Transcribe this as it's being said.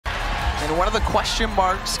And one of the question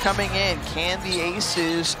marks coming in, can the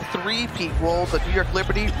Aces three-peat roll the New York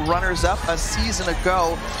Liberty runners-up a season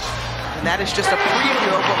ago? And that is just a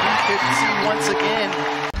preview of what we could see once again.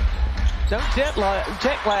 No jet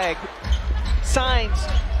lag signs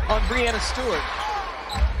on Breanna Stewart.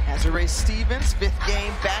 Azurá Stevens, 5th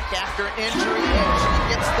game back after injury, and she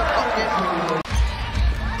gets the bucket.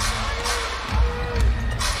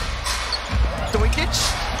 Doikic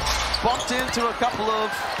bumped into a couple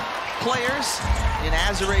of players, and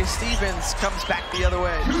Azurá Stevens comes back the other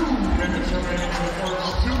way.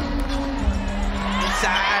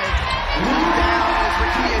 Inside, down is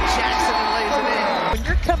Dearica Jackson and lays it in. When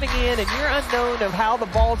you're coming in and you're unknown of how the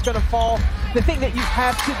ball's going to fall, the thing that you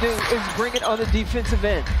have to do is bring it on the defensive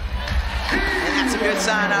end. And that's a good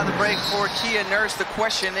sign out of the break for Kia Nurse. The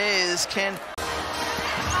question is, can...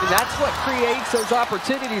 And that's what creates those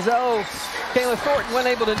opportunities. Oh, Kayla Thornton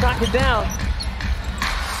wasn't able to knock it down.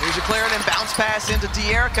 Here's your Clarendon bounce pass into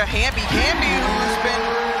Dearica Hamby. Hamby, who's been...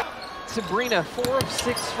 Sabrina, 4 of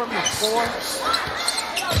 6 from the floor.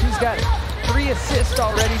 She's got 3 assists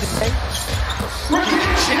already to take.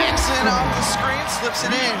 Jackson off the screen, slips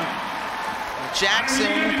it in.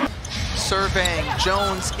 Jackson surveying,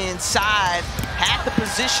 Jones inside. Had the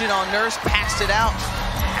position on Nurse, passed it out.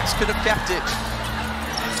 Pass could have kept it.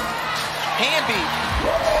 Hamby,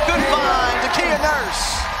 good find to Kia Nurse.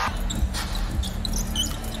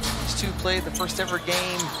 These two played the first ever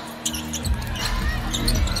game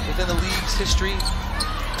within the league's history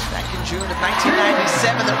back in June of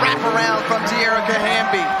 1997. The wraparound from Dearica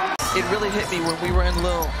Hamby. It really hit me when we were in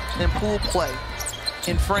Lille in pool play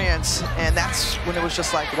in France, and that's when it was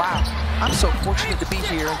just like, wow, I'm so fortunate to be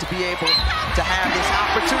here and to be able to have this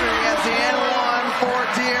opportunity as the N1 for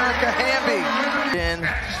Dearica Hamby. And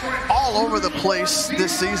all over the place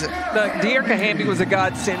this season. Dearica Hamby was a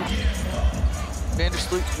godsend.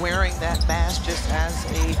 Vandersloot wearing that mask just as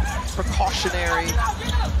a precautionary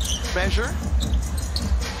measure.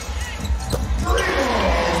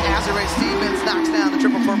 Azurá Stevens knocks down the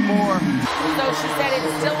triple for 4. So she said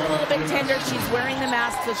it's still a little bit tender. She's wearing the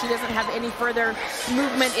mask so she doesn't have any further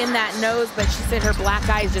movement in that nose, but she said her black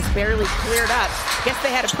eyes just barely cleared up. Guess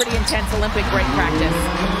they had a pretty intense Olympic break practice.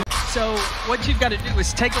 So what you've got to do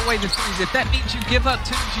is take away the threes. If that means you give up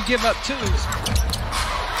 2s, you give up 2s.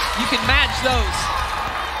 You can match those.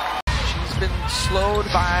 She's been slowed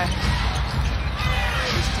by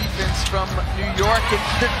this defense from New York. And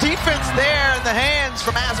the defense there in the hands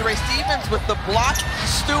from Azurá Stevens with the block.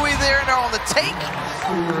 Stewie there and they're on the take.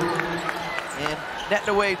 And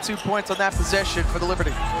netting away 2 points on that possession for the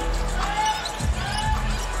Liberty.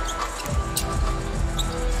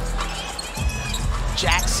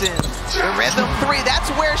 Jackson, the rhythm 3. That's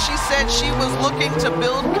where she said she was looking to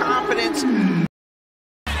build confidence. Things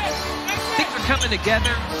are coming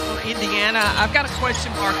together for Indiana. I've got a question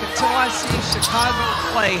mark until I see Chicago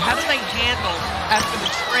play. How do they handle after the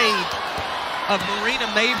trade of Marina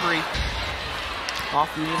Mabry? Off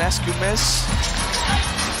the Ionescu miss.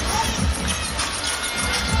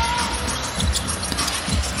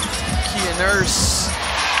 Kia Nurse,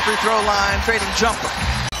 free throw line, fading jumper.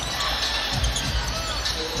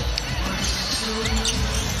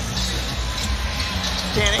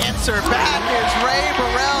 Can't answer back is Ray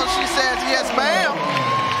Burrell. She says, yes, ma'am.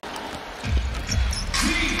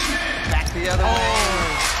 Back the other way.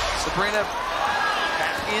 Sabrina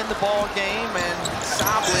back in the ball game, and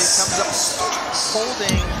Sably comes up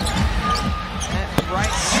holding that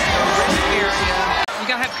right wrist area. You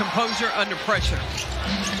gotta have composure under pressure.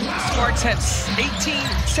 Sparks have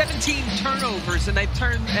 17 turnovers, and they've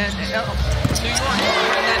turned, and New York turned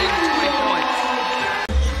that into 20 points.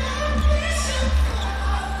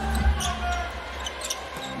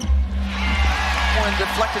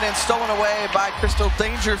 Deflected and stolen away by Crystal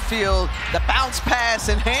Dangerfield. The bounce pass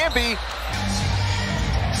and Hamby.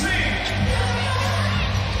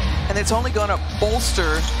 And it's only going to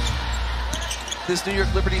bolster this New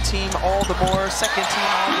York Liberty team all the more. Second team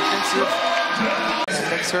all defensive. It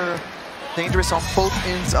makes her dangerous on both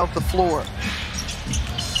ends of the floor.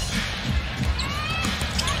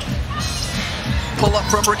 Pull up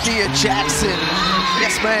from Dearica Jackson.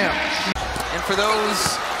 Yes, ma'am. And for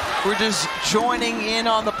those we're just joining in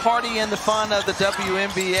on the party and the fun of the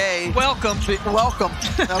WNBA. Welcome. Welcome.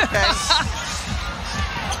 Okay.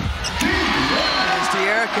 There's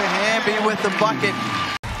Dearica Hamby with the bucket.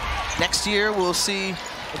 Next year, we'll see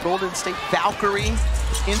the Golden State Valkyrie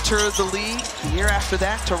enter the league. The year after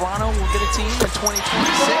that, Toronto will get a team in 2026.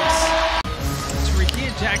 It's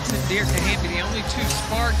Dearica Jackson, Dearica Hamby, the only 2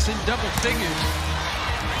 Sparks in double figures.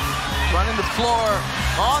 Running the floor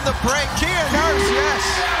on the break. Kia Nurse, yes.